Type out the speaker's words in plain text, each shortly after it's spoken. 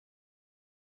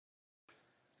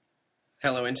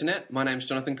Hello, Internet. My name's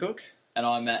Jonathan Cook. And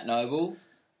I'm Matt Noble.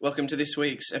 Welcome to this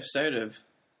week's episode of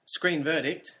Screen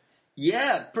Verdict.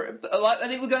 Yeah, I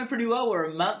think we're going pretty well. We're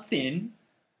a month in.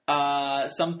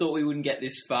 Some thought we wouldn't get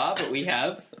this far, but we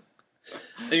have.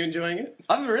 Are you enjoying it?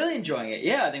 I'm really enjoying it.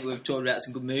 Yeah, I think we've talked about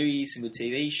some good movies, some good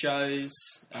TV shows.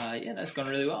 It's gone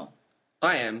really well.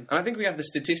 I am. And I think we have the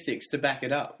statistics to back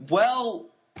it up. Well,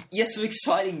 yes, some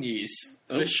exciting news,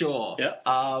 for sure. Yeah.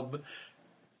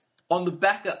 On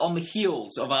the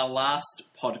heels of our last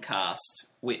podcast,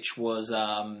 which was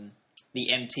the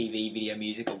MTV Video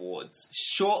Music Awards,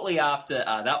 shortly after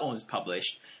that one was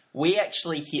published, we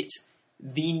actually hit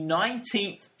the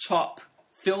 19th top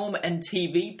film and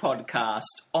TV podcast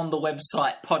on the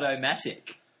website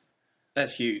Podomatic.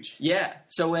 That's huge. Yeah,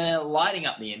 so we're lighting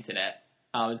up the internet.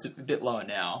 It's a bit lower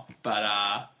now, but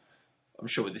I'm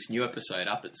sure with this new episode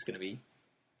up, it's going to be...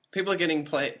 People are getting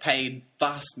paid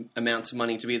vast amounts of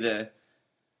money to be the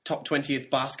top 20th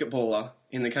basketballer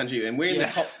in the country, and we're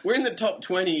in the top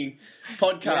 20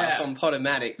 podcasts on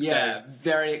Podomatic. Yeah, so.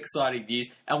 Very exciting news.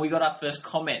 And we got our first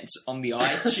comments on the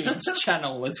iTunes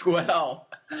channel as well.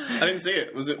 I didn't see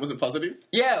it. Was it positive?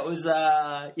 Yeah, it was.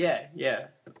 Yeah. It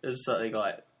was something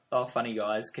like, "Oh, funny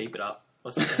guys, keep it up."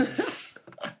 Or something.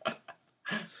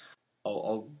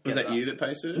 Was that you that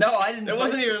posted it? No, I didn't. It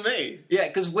wasn't even me. Yeah,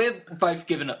 because we've both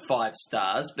given it 5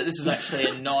 stars, but this is actually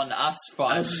a non-us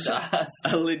 5 stars.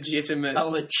 A legitimate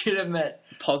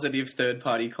positive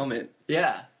third-party comment.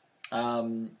 Yeah.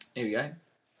 Here we go.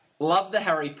 Love the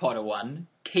Harry Potter one.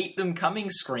 Keep them coming,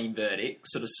 Screen Verdict.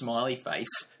 Sort of smiley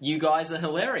face. You guys are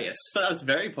hilarious. That's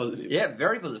very positive. Yeah,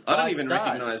 very positive. I don't even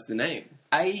recognise the name.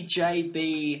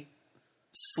 AJB/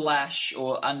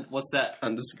 what's that?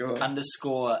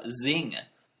 Underscore Zing.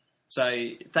 So,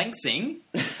 thanks, Zing.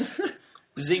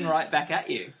 Zing right back at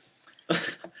you.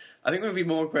 I think it would be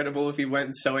more credible if he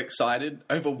weren't so excited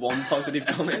over one positive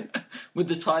comment. With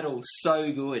the title,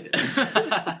 So Good.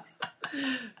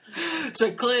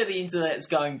 So, clearly the internet's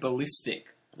going ballistic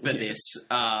for this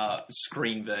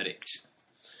Screen Verdict.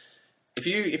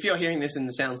 If you're hearing this and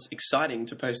it sounds exciting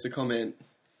to post a comment...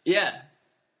 Yeah.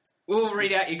 We'll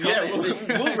read out your comments.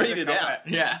 Yeah, we'll read it out.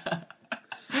 Yeah.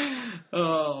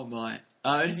 Oh, my.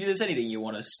 If there's anything you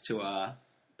want us to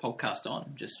podcast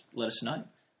on, just let us know.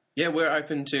 Yeah, we're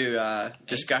open to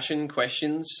discussion,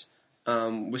 questions.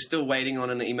 We're still waiting on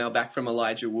an email back from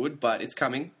Elijah Wood, but it's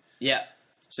coming. Yeah.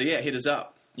 So, yeah, hit us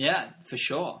up. Yeah, for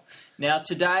sure. Now,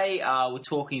 today we're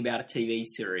talking about a TV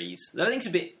series that I think is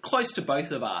a bit close to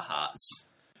both of our hearts.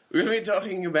 We're going to be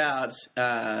talking about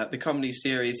the comedy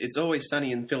series It's Always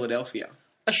Sunny in Philadelphia.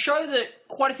 A show that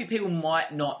quite a few people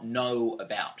might not know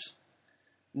about.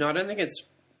 No, I don't think it's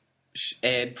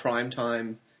aired prime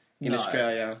time in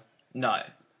Australia. No.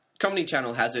 Comedy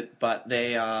Channel has it, but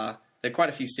they're quite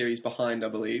a few series behind, I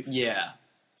believe. Yeah.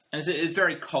 And it's a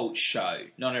very cult show.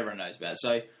 Not everyone knows about it.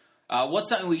 So, what's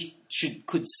something we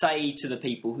could say to the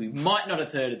people who might not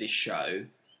have heard of this show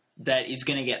that is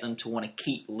going to get them to want to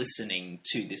keep listening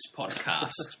to this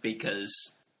podcast?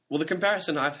 Because... Well, the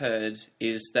comparison I've heard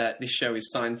is that this show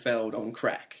is Seinfeld on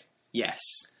crack. Yes.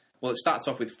 Well, it starts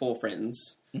off with 4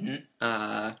 friends.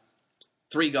 Mm-hmm.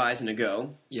 3 guys and a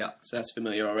girl. Yeah. So that's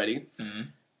familiar already. Mm-hmm.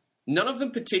 None of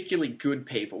them particularly good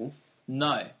people.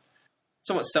 No.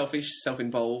 Somewhat selfish,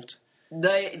 self-involved.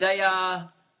 They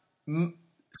are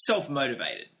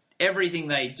self-motivated. Everything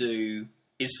they do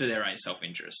is for their own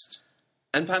self-interest.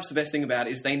 And perhaps the best thing about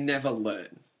it is they never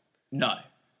learn. No.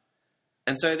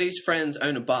 And so these friends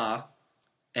own a bar,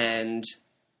 and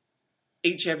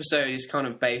each episode is kind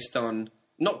of based on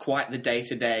not quite the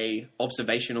day-to-day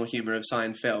observational humour of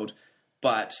Seinfeld,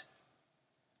 but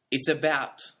it's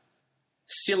about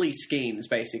silly schemes,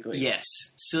 basically. Yes,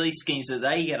 silly schemes that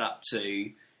they get up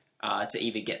to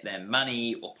either get their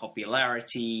money or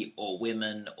popularity or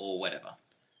women or whatever.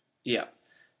 Yeah.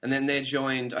 And then they're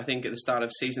joined, I think, at the start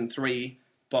of Season 3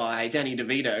 by Danny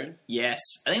DeVito. Yes.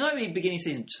 I think it might be beginning of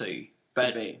Season 2,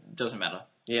 but it doesn't matter.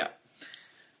 Yeah.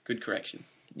 Good correction.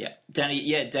 Yeah. Danny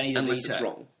DeVito. Unless it's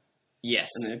wrong. Yes.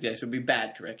 And then, yes, it would be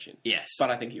bad correction. Yes.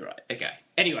 But I think you're right. Okay.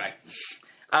 Anyway.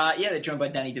 They're joined by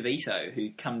Danny DeVito,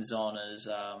 who comes on as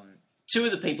 2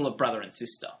 of the people are brother and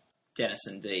sister, Dennis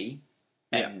and Dee,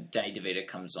 and Danny DeVito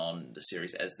comes on the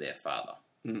series as their father.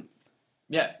 Mm.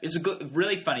 Yeah, it's a good,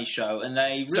 really funny show, and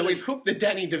they really... So we've hooked the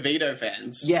Danny DeVito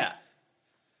fans. Yeah.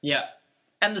 Yeah.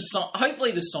 And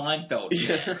hopefully the Seinfeld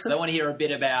fans. They want to hear a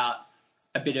bit about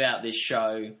this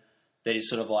show that is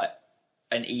sort of like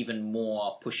an even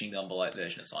more pushing the envelope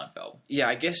version of Seinfeld. Yeah,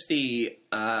 I guess the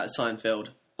Seinfeld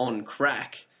on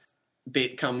crack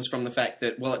bit comes from the fact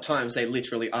that, well, at times they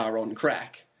literally are on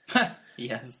crack.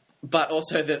 Yes. but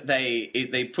also that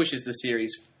they pushes the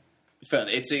series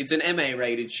further. It's an MA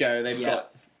rated show. They've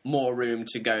got more room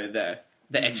to go the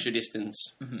extra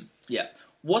distance. Mm-hmm. Yeah.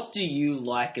 What do you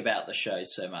like about the show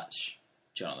so much,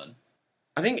 Jonathan?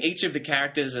 I think each of the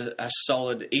characters are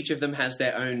solid. Each of them has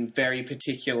their own very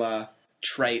particular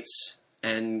traits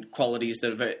and qualities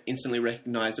that are very instantly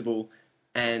recognizable.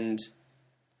 And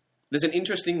there's an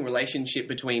interesting relationship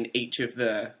between each of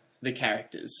the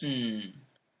characters.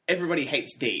 Everybody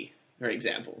hates Dee, for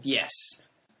example. Yes.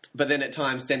 But then at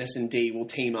times, Dennis and Dee will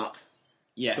team up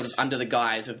sort of under the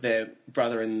guise of their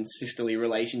brother and sisterly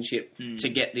relationship to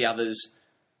get the others.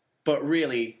 But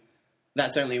really,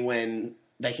 that's only when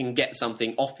they can get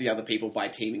something off the other people by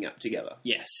teaming up together.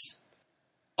 Yes.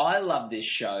 I love this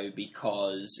show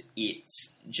because it's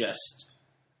just...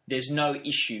 There's no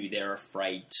issue they're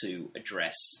afraid to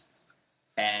address.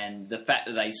 And the fact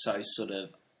that they so sort of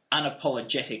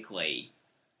unapologetically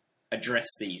address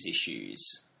these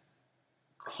issues,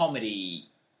 comedy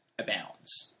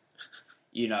abounds.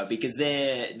 You know, because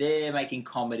they're making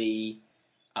comedy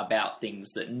about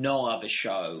things that no other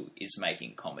show is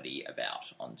making comedy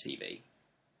about on TV.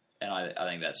 And I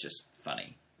think that's just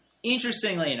funny.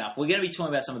 Interestingly enough, we're going to be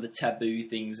talking about some of the taboo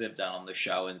things they've done on the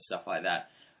show and stuff like that.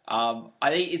 I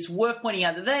think it's worth pointing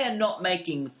out that they are not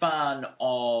making fun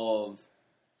of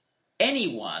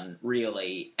anyone,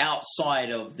 really, outside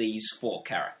of these four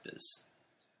characters.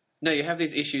 No, you have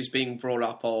these issues being brought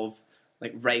up of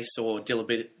like race or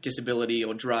disability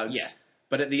or drugs. Yeah.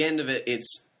 But at the end of it,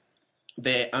 it's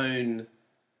their own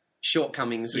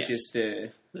shortcomings, which is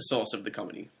the source of the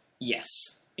comedy. Yes,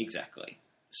 exactly.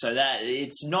 So that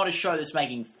it's not a show that's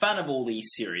making fun of all these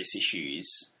serious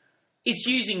issues. It's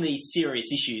using these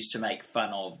serious issues to make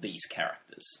fun of these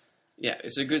characters. Yeah,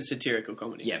 it's a good satirical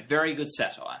comedy. Yeah, very good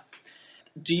satire.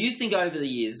 Do you think over the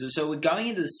years, so we're going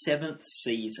into the 7th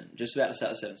season, just about to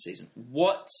start the 7th season,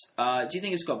 what, do you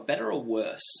think it's got better or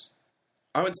worse?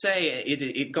 I would say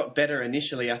it got better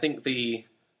initially. I think the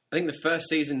first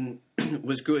season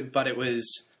was good, but it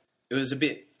was a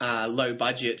bit low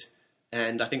budget,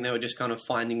 and I think they were just kind of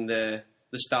finding the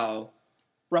style.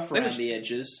 Rough around the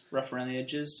edges.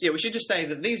 Yeah, we should just say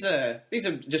that these are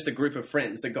just a group of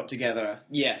friends that got together.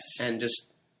 Yes. And just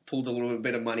pulled a little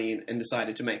bit of money and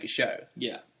decided to make a show.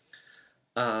 Yeah.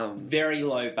 Very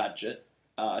low budget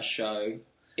show.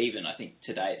 Even I think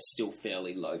today it's still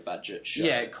fairly low budget show.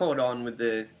 Yeah, it caught on with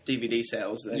the DVD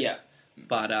sales there. Yeah.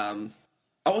 But I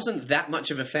wasn't that much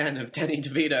of a fan of Danny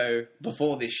DeVito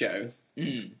before this show.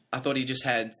 I thought he just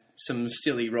had some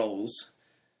silly roles,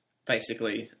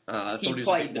 basically. I thought he was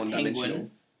a bit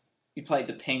one-dimensional. He played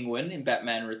the Penguin in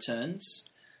Batman Returns.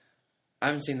 I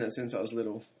haven't seen that since I was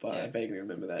little, but I vaguely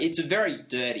remember that. It's a very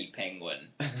dirty penguin.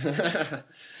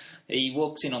 He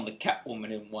walks in on the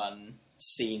Catwoman in one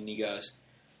scene and he goes,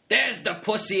 "There's the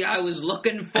pussy I was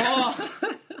looking for!"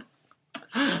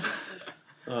 Oh,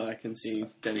 I can see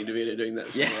Danny DeVito doing that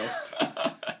as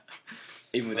well.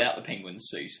 Even without the penguin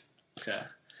suit. Yeah.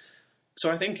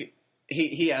 So I think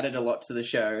he added a lot to the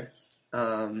show.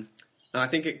 And I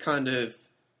think it kind of...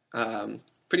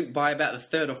 by about the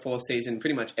third or fourth season,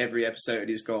 pretty much every episode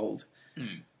is gold.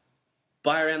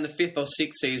 By around the fifth or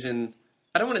sixth season,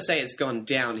 I don't want to say it's gone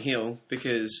downhill,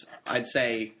 because I'd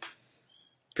say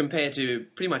compared to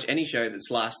pretty much any show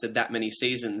that's lasted that many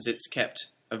seasons, it's kept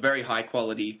a very high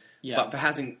quality, but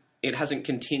it hasn't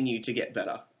continued to get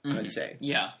better, I'd say.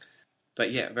 Yeah.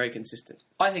 But yeah, very consistent.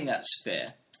 I think that's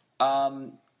fair.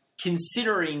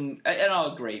 Considering, and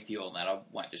I'll agree with you on that, I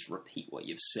won't just repeat what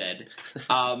you've said.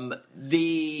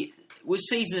 Was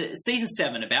season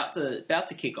 7 about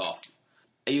to kick off?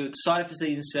 Are you excited for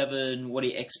season 7? What are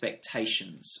your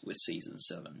expectations with season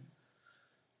 7?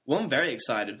 Well, I'm very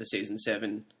excited for season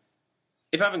 7.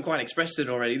 If I haven't quite expressed it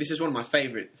already, this is one of my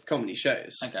favourite comedy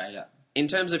shows. Okay, yeah. In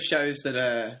terms of shows that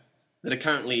are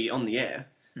currently on the air,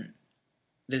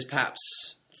 there's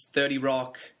perhaps 30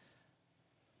 Rock,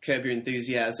 Curb Your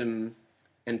Enthusiasm,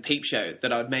 and Peep Show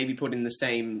that I'd maybe put in the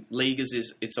same league as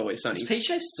It's Always Sunny. Is Peep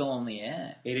Show still on the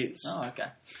air? It is. Oh, okay.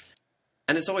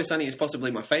 And It's Always Sunny is possibly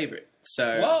my favourite.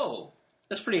 So whoa,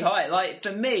 that's pretty high. Like,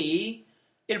 for me,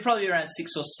 it'd probably be around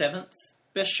 6th or 7th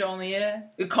best show on the air.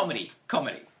 Comedy,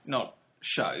 not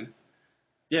show.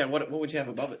 Yeah, what would you have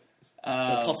above it?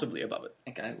 Or possibly above it?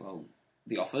 Okay, well,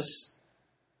 The Office,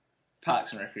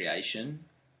 Parks and Recreation,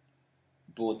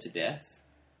 Bored to Death.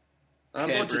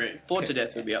 Bored to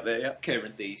Death would be up there, yeah. Curb Your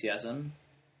Enthusiasm.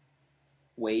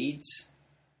 Weeds.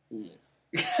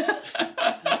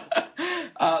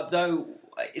 Though,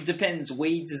 it depends.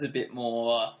 Weeds is a bit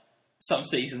more... Some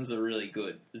seasons are really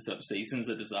good, and some seasons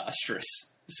are disastrous.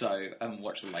 So, I haven't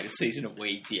watched the latest season of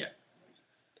Weeds yet.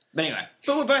 But anyway,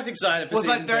 But we're both excited for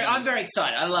season 7. I'm very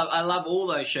excited. I love all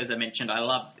those shows I mentioned. I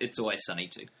love It's Always Sunny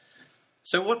too.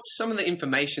 So what's some of the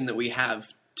information that we have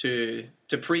to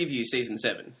preview season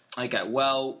 7? Okay,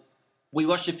 well, we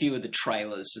watched a few of the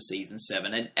trailers for season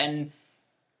 7, and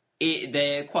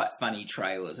they're quite funny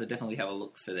trailers. I definitely have a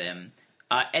look for them.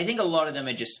 I think a lot of them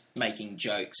are just making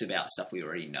jokes about stuff we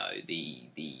already know.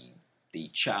 The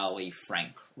Charlie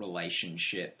Frank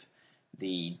relationship,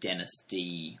 the Dennis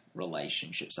D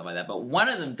relationship, stuff like that. But one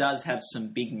of them does have some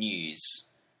big news,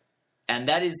 and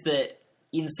that is that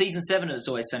in season 7 of It's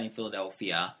Always Sunny in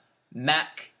Philadelphia,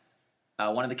 Mac,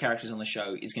 one of the characters on the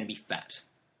show, is going to be fat.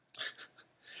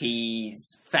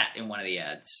 He's fat in one of the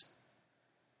ads.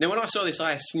 Now, when I saw this,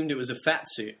 I assumed it was a fat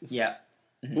suit. Yeah.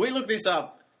 We looked this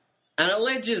up, and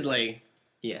allegedly...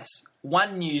 Yes.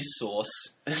 One news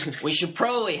source. We should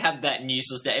probably have that news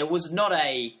source there. It was not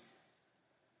a...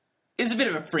 It was a bit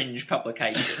of a fringe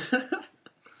publication.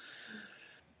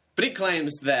 But it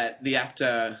claims that the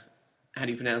actor, how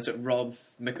do you pronounce it, Rob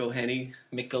McElhenney?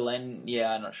 Michelin,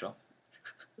 yeah, I'm not sure.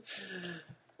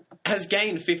 Has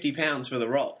gained 50 pounds for the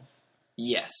role.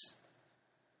 Yes.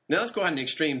 Now, that's quite an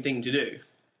extreme thing to do.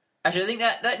 Actually, I think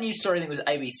that news story was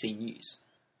ABC News.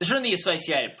 It's from the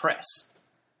Associated Press.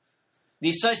 The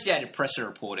Associated Press are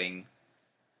reporting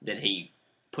that he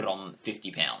put on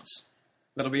 50 pounds.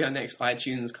 That'll be our next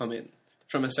iTunes comment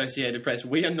from Associated Press.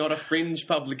 We are not a fringe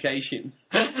publication.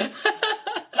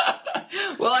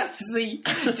 Well, I obviously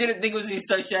didn't think it was the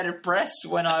Associated Press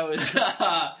when I was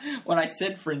when I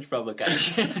said fringe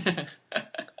publication.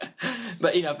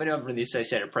 But if anyone from the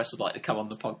Associated Press would like to come on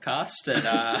the podcast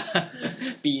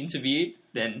and be interviewed,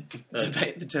 then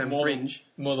Debate the term fringe.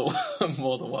 more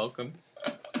than welcome.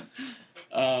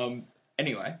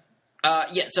 Anyway,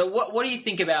 so what do you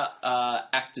think about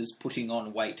actors putting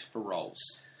on weight for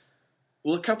roles?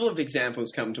 Well, a couple of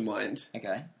examples come to mind.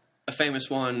 Okay. A famous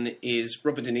one is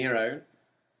Robert De Niro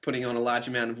putting on a large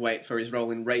amount of weight for his role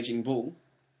in Raging Bull,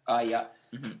 Yeah.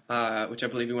 which I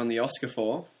believe he won the Oscar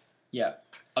for. Yeah.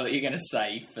 Oh, you're going to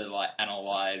say for,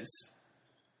 analyse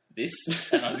this?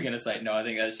 And I was going to say, no, I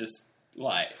think that's just,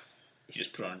 he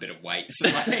just put on a bit of weight. So,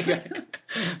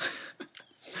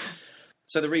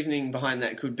 So the reasoning behind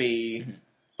that could be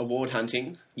award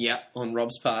hunting on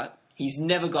Rob's part. He's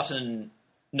never gotten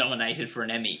nominated for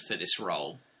an Emmy for this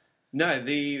role. No,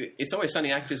 the It's Always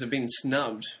Sunny actors have been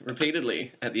snubbed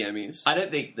repeatedly at the Emmys. I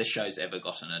don't think the show's ever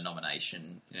gotten a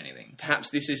nomination in anything. Perhaps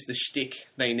this is the shtick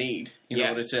they need in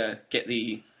order to get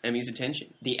the Emmys'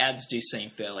 attention. The ads do seem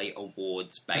fairly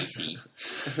awards-baity.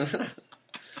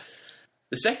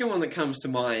 The second one that comes to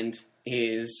mind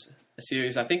is a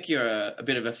series I think you're a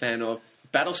bit of a fan of,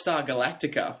 Battlestar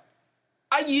Galactica.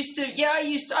 I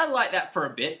liked that for a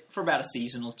bit, for about a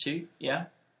season or two, yeah.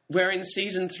 Where in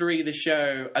season 3, the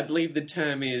show, I believe the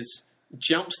term is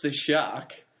jumps the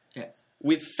shark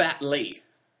with Fat Lee.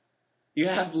 You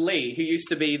have Lee, who used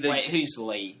to be the... Wait, who's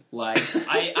Lee?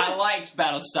 I liked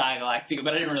Battlestar Galactica,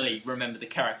 but I didn't really remember the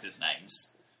characters'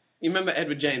 names. You remember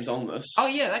Edward James Olmos? Oh,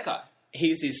 yeah, that guy.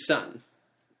 He's his son.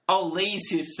 Oh, Lee's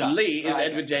his son. Lee is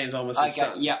Edward James Olmos'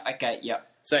 son. Yeah.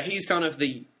 So he's kind of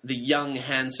the young,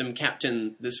 handsome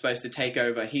captain that's supposed to take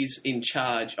over. He's in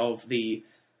charge of the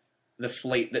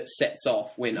fleet that sets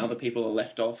off when other people are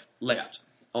left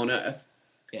on Earth.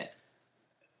 Yeah.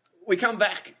 We come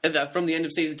back from the end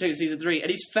of season 2 to season 3, and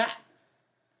he's fat.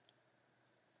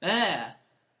 Yeah.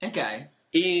 Okay.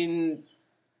 He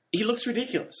looks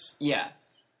ridiculous. Yeah.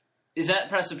 Is that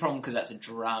perhaps the problem because that's a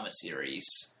drama series?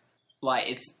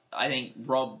 I think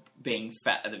Rob being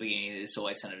fat at the beginning of This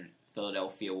Always Sunny in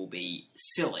Philadelphia will be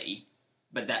silly,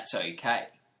 but that's okay.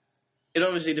 It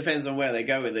obviously depends on where they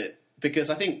go with it, because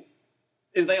I think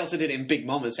they also did it in Big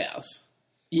Mama's house.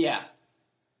 Yeah.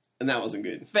 And that wasn't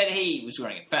good. But he was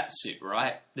wearing a fat suit,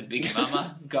 right? The Big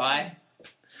Mama guy.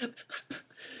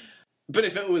 But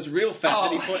if it was real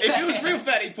fat he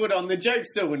put on, the joke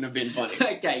still wouldn't have been funny.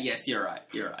 Okay, yes, you're right.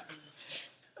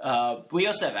 We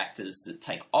also have actors that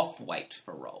take off weight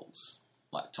for roles,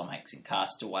 like Tom Hanks in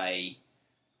Castaway,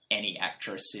 any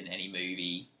actress in any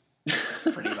movie,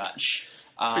 pretty much.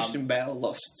 Christian Bale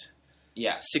lost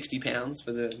 60 pounds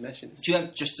for The Martians. Do you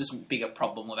have just as big a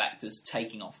problem with actors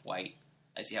taking off weight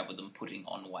as you have with them putting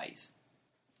on weight?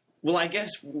 Well, I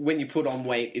guess when you put on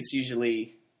weight, it's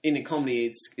usually, in a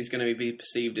comedy, it's going to be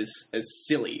perceived as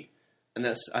silly. And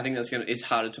I think it's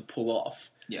harder to pull off.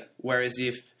 Yeah. Whereas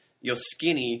if you're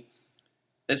skinny,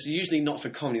 that's usually not for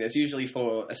comedy. That's usually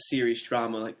for a serious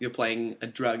drama, like you're playing a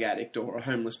drug addict or a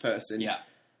homeless person. Yeah.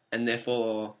 And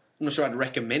therefore, I'm not sure I'd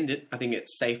recommend it. I think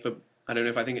it's safe I don't know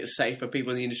if I think it's safe for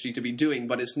people in the industry to be doing,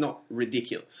 but it's not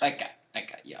ridiculous. Okay,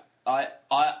 yeah.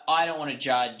 I don't want to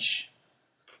judge,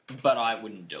 but I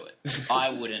wouldn't do it. I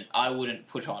wouldn't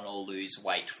put on or lose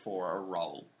weight for a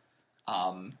role.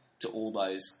 To all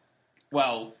those,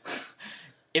 well,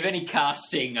 if any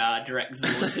casting directors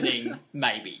are listening,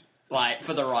 maybe. Like,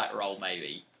 for the right role,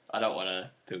 maybe. I don't want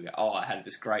to go, oh, I had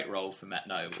this great role for Matt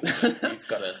Noble. He's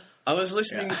got to... I was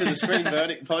listening to the Screen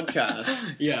Verdict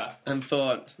podcast Yeah. and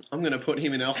thought, I'm going to put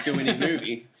him in an Oscar-winning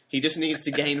movie. He just needs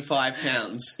to gain 5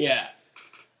 pounds. Yeah.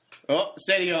 Oh,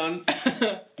 steady on.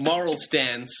 Moral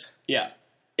stance. Yeah.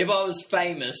 If I was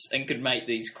famous and could make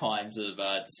these kinds of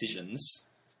decisions,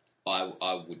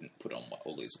 I wouldn't put on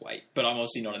or lose weight. But I'm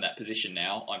obviously not in that position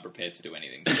now. I'm prepared to do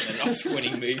anything to win an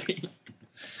Oscar-winning movie.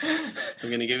 I'm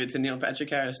going to give it to Neil Patrick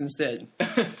Harris instead.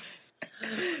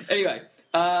 Anyway,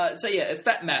 so yeah,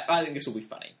 Fat Matt, I think this will be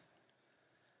funny.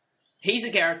 He's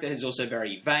a character who's also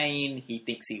very vain. He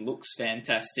thinks he looks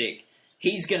fantastic.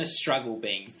 He's going to struggle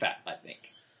being fat, I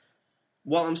think.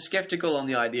 While I'm sceptical on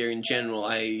the idea in general,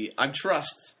 I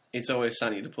trust It's Always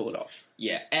Sunny to pull it off.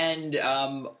 Yeah, and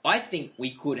I think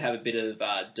we could have a bit of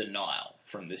denial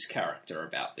from this character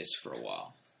about this for a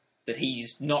while. That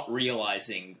he's not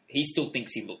realising, he still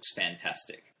thinks he looks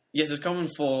fantastic. Yes, it's common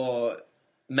for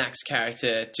Mac's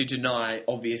character to deny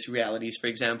obvious realities. For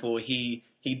example, he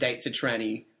dates a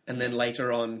tranny, and then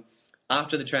later on,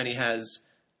 after the tranny has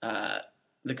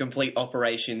the complete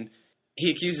operation, he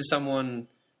accuses someone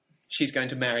she's going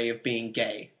to marry of being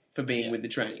gay for being with the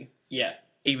tranny. Yeah.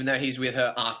 Even though he's with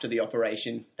her after the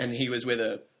operation, and he was with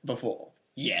her before.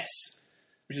 Yes.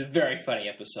 Which is a very funny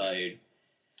episode.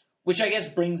 Which I guess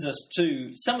brings us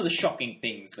to some of the shocking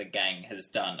things the gang has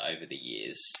done over the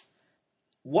years.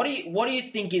 What do you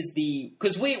think is the...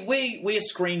 Because we're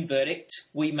Screen Verdict.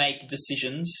 We make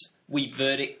decisions. We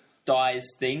verdictize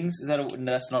things.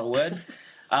 That's not a word.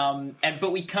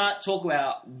 But we can't talk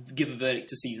about... Give a verdict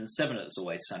to Season 7 of It's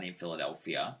Always Sunny in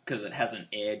Philadelphia, because it hasn't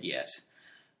aired yet.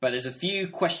 But there's a few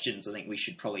questions I think we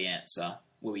should probably answer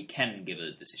where we can give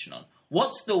a decision on.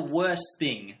 What's the worst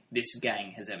thing this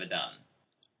gang has ever done?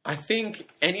 I think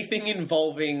anything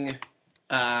involving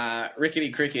Rickety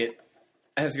Cricket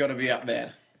has got to be up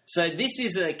there. So this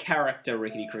is a character,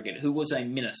 Rickety Cricket, who was a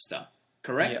minister,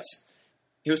 correct? Yes.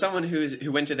 He was someone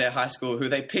who went to their high school, who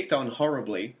they picked on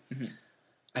horribly. Mm-hmm.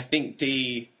 I think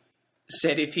Dee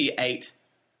said if he ate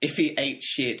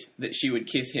shit, that she would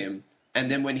kiss him.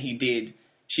 And then when he did,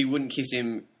 she wouldn't kiss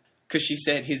him because she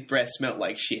said his breath smelled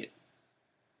like shit.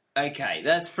 Okay,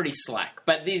 that's pretty slack.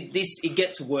 But it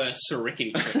gets worse for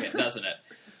Rickety Cricket, doesn't it?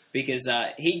 Because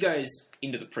he goes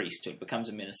into the priesthood, becomes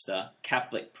a minister,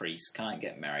 Catholic priest, can't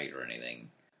get married or anything.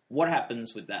 What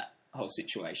happens with that whole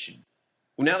situation?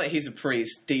 Well, now that he's a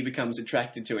priest, Dee becomes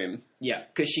attracted to him. Yeah,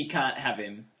 because she can't have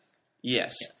him.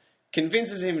 Yes. Yeah.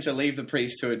 Convinces him to leave the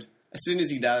priesthood. As soon as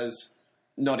he does,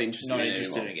 not interested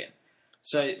again.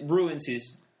 So it ruins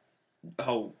his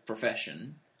whole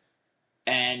profession.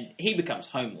 And he becomes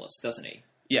homeless, doesn't he?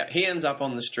 Yeah, he ends up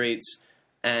on the streets,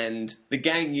 and the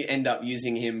gang end up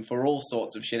using him for all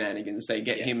sorts of shenanigans. They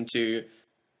get him to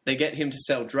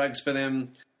sell drugs for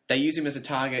them. They use him as a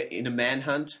target in a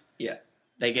manhunt. Yeah.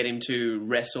 They get him to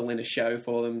wrestle in a show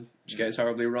for them, which goes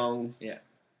horribly wrong. Yeah.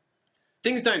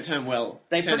 Things don't turn well.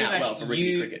 They turn pretty out much well for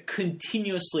Rickety Cricket.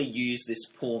 Continuously use this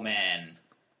poor man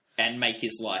and make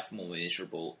his life more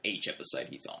miserable each episode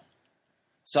he's on.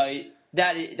 So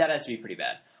that has to be pretty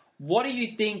bad. What do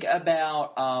you think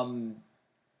about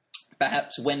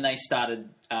perhaps when they started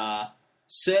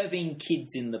serving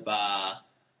kids in the bar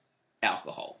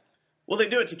alcohol? Well, they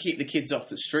do it to keep the kids off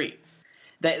the street.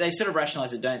 They sort of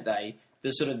rationalise it, don't they?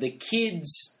 The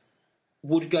kids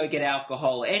would go get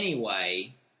alcohol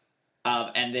anyway,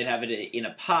 and then have it in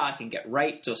a park and get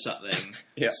raped or something.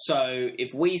 Yeah. So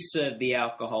if we serve the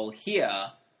alcohol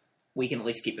here, we can at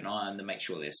least keep an eye on them, make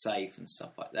sure they're safe and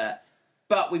stuff like that.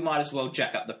 But we might as well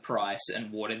jack up the price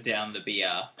and water down the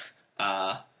beer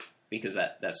because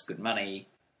that's good money.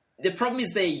 The problem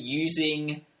is they're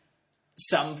using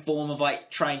some form of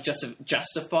trying just to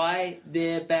justify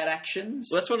their bad actions.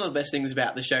 Well, that's one of the best things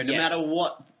about the show. No Yes. matter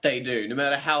what they do, no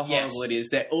matter how horrible it is,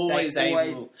 they're always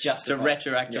able to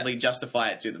retroactively justify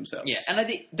it to themselves. Yeah, and I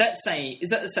think is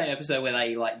that the same episode where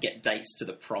they get dates to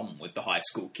the prom with the high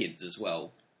school kids as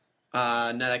well?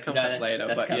 No, that comes up later.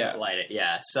 That comes up later,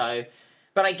 yeah. So,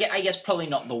 but I guess probably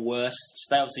not the worst.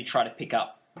 They obviously try to pick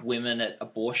up women at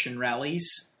abortion rallies,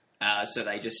 so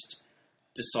they just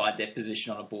decide their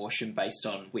position on abortion based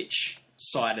on which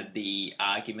side of the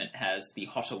argument has the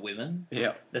hotter women.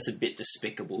 Yeah. That's a bit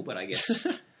despicable, but I guess,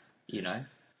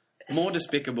 More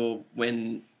despicable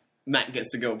when Matt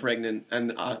gets the girl pregnant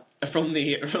and from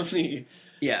the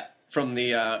from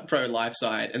the pro-life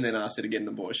side and then asked her to get an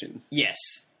abortion. Yes.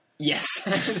 Yes.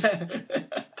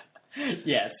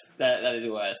 Yes, that is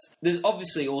worse. There's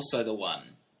obviously also the one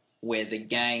where the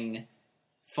gang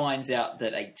finds out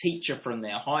that a teacher from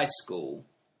their high school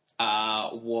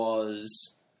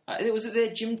was it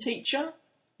their gym teacher?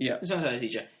 Yeah. It was not a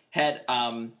teacher. Had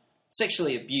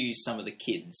sexually abused some of the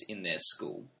kids in their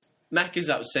school. Mac is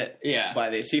upset Yeah. by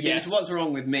this. He thinks, Yes. what's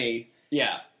wrong with me?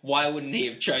 Yeah. Why wouldn't he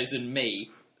have chosen me?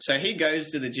 So he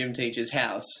goes to the gym teacher's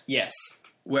house Yes.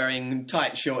 wearing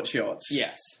tight short shorts.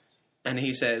 Yes. And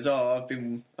he says, I've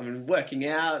been working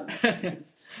out.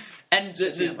 And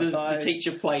Stretching out my the thighs.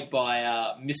 teacher played by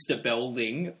Mr.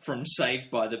 Belding from Saved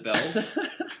by the Bell.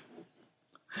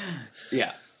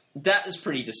 Yeah. That is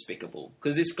pretty despicable,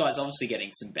 because this guy's obviously getting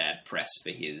some bad press for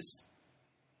his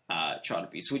child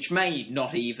abuse, which may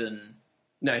not even...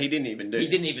 No, he didn't even do He it.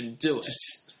 didn't even do it.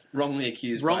 Just wrongly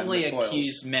accused Wrongly by McBoyles.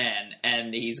 accused man,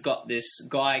 and he's got this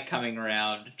guy coming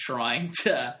around trying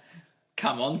to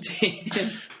come on to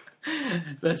him.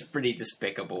 That's pretty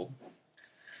despicable.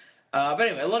 But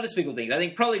anyway, a lot of despicable things. I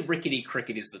think probably Rickety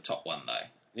Cricket is the top one, though.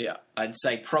 Yeah. I'd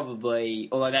say probably,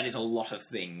 although that is a lot of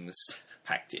things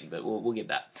packed in, but we'll give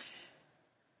that.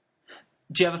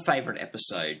 Do you have a favourite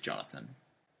episode, Jonathan?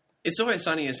 It's Always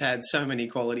Sunny has had so many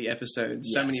quality episodes,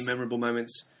 so Yes. many memorable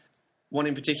moments. One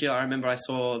in particular, I remember I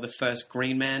saw the first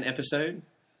Green Man episode.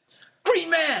 Green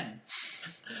Man!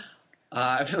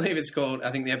 I believe it's called,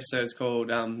 I think the episode's called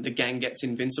The Gang Gets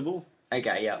Invincible.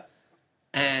 Okay, yeah.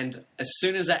 And as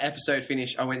soon as that episode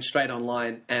finished, I went straight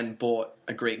online and bought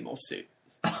a green morph suit.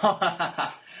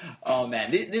 Oh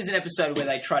man, there's an episode where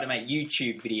they try to make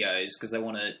YouTube videos because they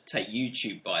want to take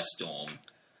YouTube by storm.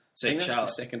 So I think that's the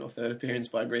Charles, second or third appearance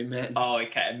by Green Man. oh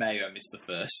okay, maybe I missed the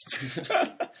first.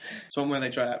 It's one where they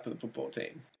try out for the football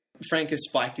team. Frank has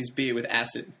spiked his beer with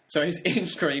acid, so he's in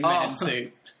Green Man Oh.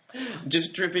 suit,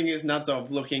 just dripping his nuts off,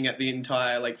 looking at the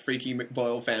entire Freaky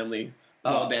McBoyle family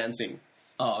while Oh. dancing.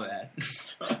 Oh man,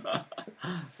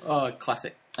 oh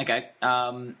classic. Okay,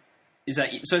 is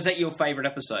that your favourite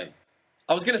episode?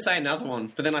 I was going to say another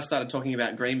one, but then I started talking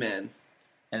about Green Man.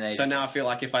 And So now I feel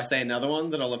like if I say another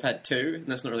one, that I'll have had two, and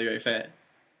that's not really very fair.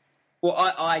 well,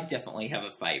 I definitely have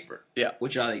a favourite. Yeah.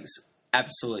 Which I think is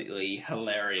absolutely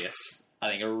hilarious. I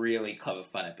think a really clever,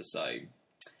 fun episode.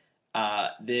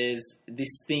 There's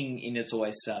this thing in It's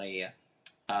Always Sunny,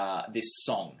 this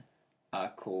song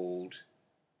called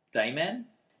Dayman.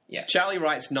 Yeah. Charlie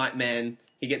writes Nightman.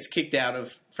 He gets kicked out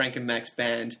of Frank and Mac's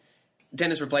band.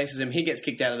 Dennis replaces him. He gets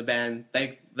kicked out of the band.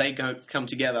 They come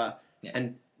together Yeah.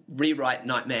 and rewrite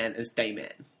Nightman as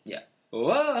Dayman. Yeah.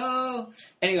 Whoa!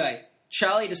 Anyway,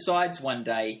 Charlie decides one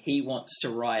day he wants to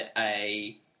write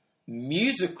a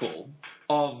musical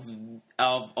of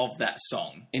that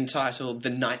song. Entitled The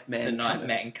Nightman The Night Cometh.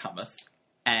 Man Cometh.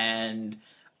 And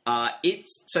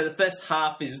so the first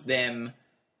half is them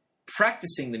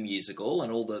practicing the musical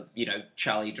and all the,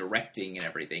 Charlie directing and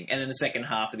everything. And then the second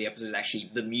half of the episode is actually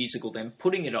the musical, them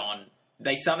putting it on.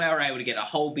 They somehow are able to get a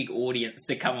whole big audience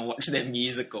to come and watch their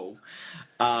musical.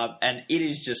 And it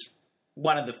is just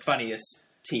one of the funniest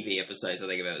TV episodes I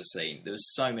think I've ever seen. There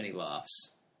was so many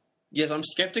laughs. Yes, I'm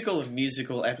skeptical of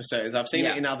musical episodes. I've seen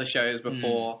Yeah. it in other shows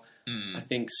before. I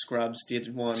think Scrubs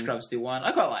did one. Scrubs did one.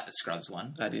 I quite like the Scrubs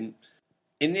one. I didn't.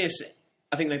 In this,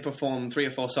 I think they perform 3 or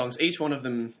 4 songs. Each one of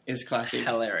them is classic.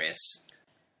 Hilarious.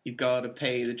 You've got to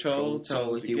pay the troll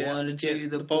toll if you want to do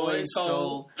the boy's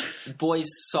soul. Boy's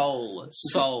soul.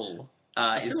 Soul.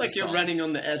 I feel like you're running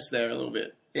on the S there a little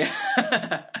bit.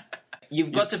 Yeah.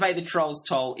 You've got to pay the troll's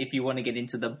toll if you want to get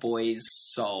into the boy's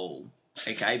soul.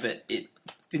 Okay, but it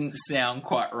didn't sound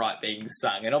quite right being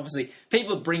sung. And obviously,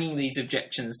 people are bringing these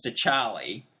objections to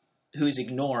Charlie, who's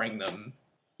ignoring them,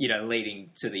 leading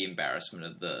to the embarrassment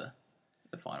of the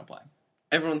final play.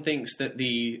 Everyone thinks that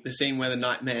the scene where the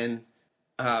Nightman,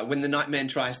 when the Nightman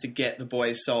tries to get the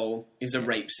boy's soul, is a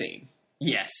rape scene.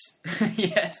 Yes.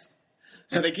 Yes.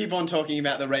 So they keep on talking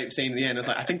about the rape scene at the end. It's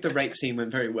like, I think the rape scene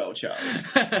went very well, Charlie.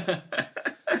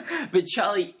 But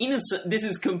Charlie, innocent. This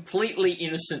is completely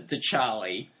innocent to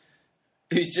Charlie,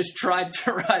 who's just tried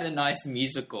to write a nice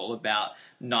musical about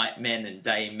nightmen and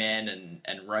daymen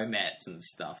and romance and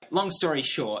stuff. Long story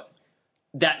short,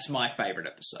 that's my favourite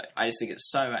episode. I just think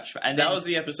it's so much fun. And That was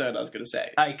the episode I was going to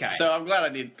say. Okay. So I'm glad I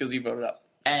did, because you brought it up.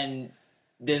 And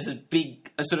there's a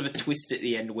sort of a twist at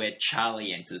the end where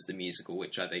Charlie enters the musical,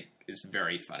 which I think is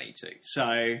very funny too.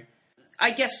 So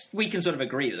I guess we can sort of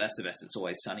agree that that's the best It's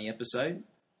Always Sunny episode.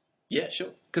 Yeah, sure.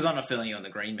 Because I'm not feeling you on the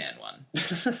Green Man one.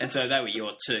 And so they were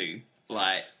your two.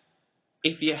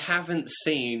 If you haven't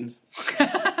seen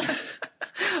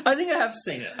I think I have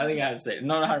seen it.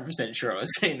 Not 100% sure I've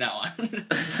seen that one.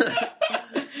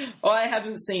 I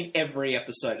haven't seen every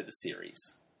episode of the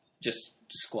series. Just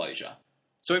disclosure.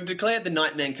 So we've declared The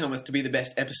Nightman Cometh to be the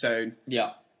best episode.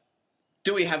 Yeah.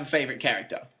 Do we have a favourite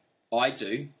character? I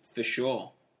do, for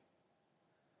sure.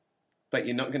 But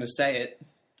you're not going to say it.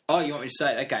 Oh, you want me to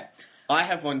say it? Okay. I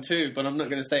have one too, but I'm not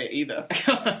going to say it either.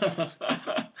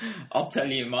 I'll tell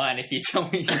you mine if you tell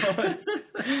me yours.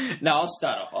 No, I'll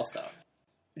start off.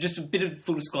 Just a bit of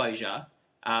full disclosure.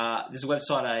 There's a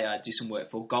website I do some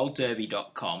work for,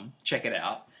 goldderby.com. Check it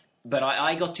out. But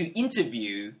I got to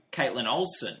interview Caitlin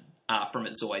Olsen from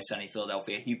It's Always Sunny in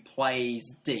Philadelphia, who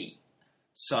plays Dee.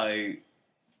 So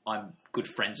I'm good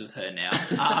friends with her now.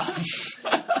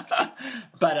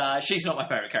 But she's not my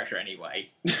favourite character anyway.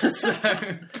 So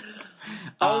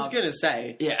I was going to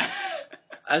say, yeah.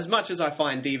 as much as I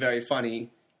find Dee very funny,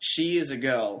 she is a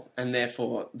girl and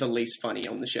therefore the least funny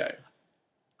on the show.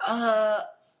 I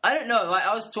don't know.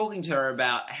 I was talking to her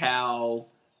about how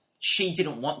she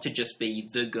didn't want to just be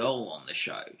the girl on the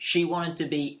show. She wanted to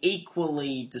be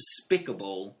equally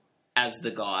despicable as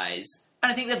the guys.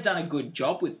 And I think they've done a good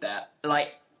job with that.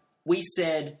 Like, we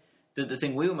said that the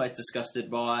thing we were most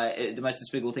disgusted by, the most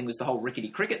despicable thing was the whole Rickety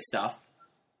Cricket stuff,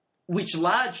 which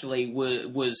largely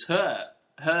was her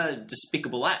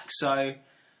despicable act. So...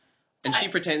 And she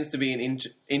pretends to be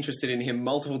interested in him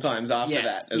multiple times after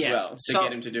that as well to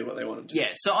get him to do what they want him to. Yeah,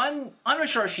 so I'm not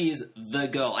sure if she is the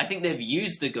girl. I think they've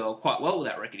used the girl quite well with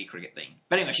that Rickety Cricket thing.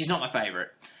 But anyway, she's not my favourite.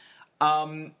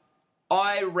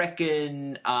 I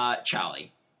reckon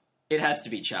Charlie. It has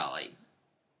to be Charlie.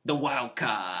 The wild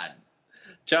card.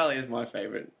 Charlie is my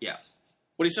favourite. Yeah.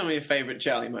 What are some of your favourite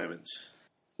Charlie moments?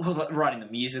 Well, writing the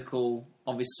musical,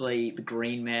 obviously, the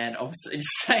Green Man, obviously,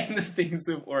 just saying the things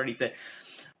we've already said.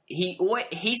 He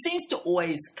seems to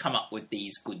always come up with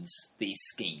these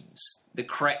schemes.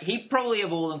 He probably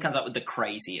of all of them comes up with the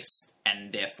craziest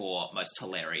and therefore most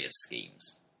hilarious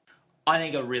schemes. I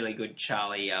think a really good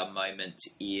Charlie moment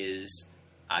is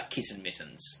Kitten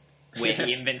Mittens, where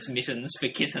he invents mittens for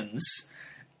kittens,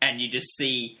 and you just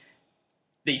see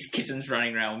these kittens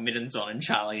running around with mittens on, and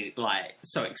Charlie like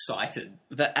so excited.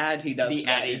 The ad he does.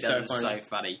 Is so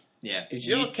funny. Yeah, is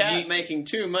your cat making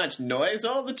too much noise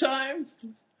all the time?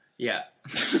 Yeah.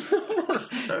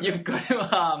 You've got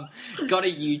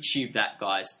to YouTube that,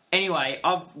 guys. Anyway,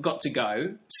 I've got to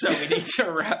go, so we need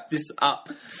to wrap this up.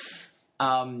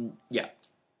 Yeah.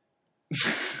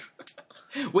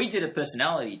 We did a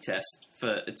personality test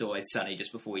for It's Always Sunny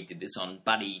just before we did this on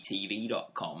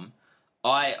buddytv.com.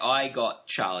 I got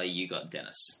Charlie, you got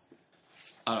Dennis.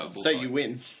 So you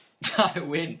win. I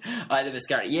win. I had the best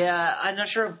character. Yeah, I'm not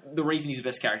sure the reason he's the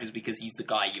best character is because he's the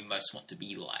guy you most want to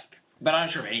be like. But I'm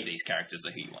not sure if any of these characters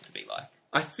are who you want to be like.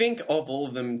 I think of all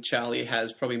of them, Charlie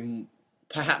has probably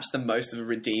perhaps the most of the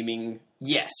redeeming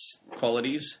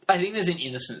qualities. I think there's an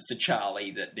innocence to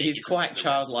Charlie that he's quite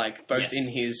childlike, both in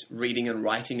his reading and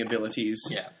writing abilities,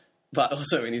 but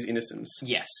also in his innocence.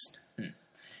 Yes.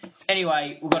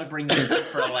 Anyway, we've got to bring this up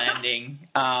for a landing.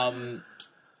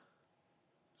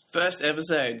 First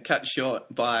episode cut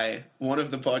short by one of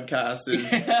the podcasters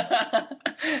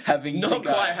having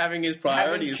his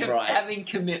priorities right. Having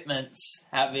commitments,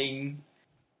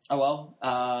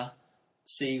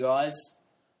 see you guys.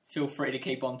 Feel free to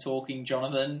keep on talking,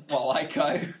 Jonathan, while I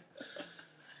go.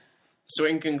 So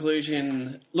in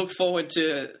conclusion, look forward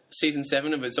to Season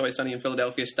 7 of It's Always Sunny in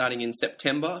Philadelphia starting in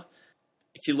September.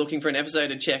 If you're looking for an episode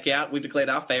to check out, we've declared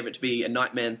our favourite to be A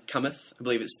Nightman Cometh. I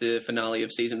believe it's the finale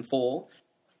of Season 4.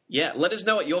 Yeah, let us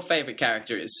know what your favourite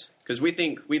character is, because we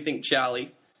think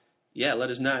Charlie. Yeah, let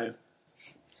us know.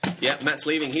 Yeah, Matt's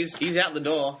leaving. He's out the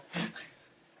door.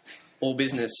 All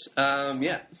business.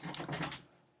 Yeah.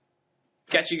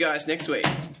 Catch you guys next week.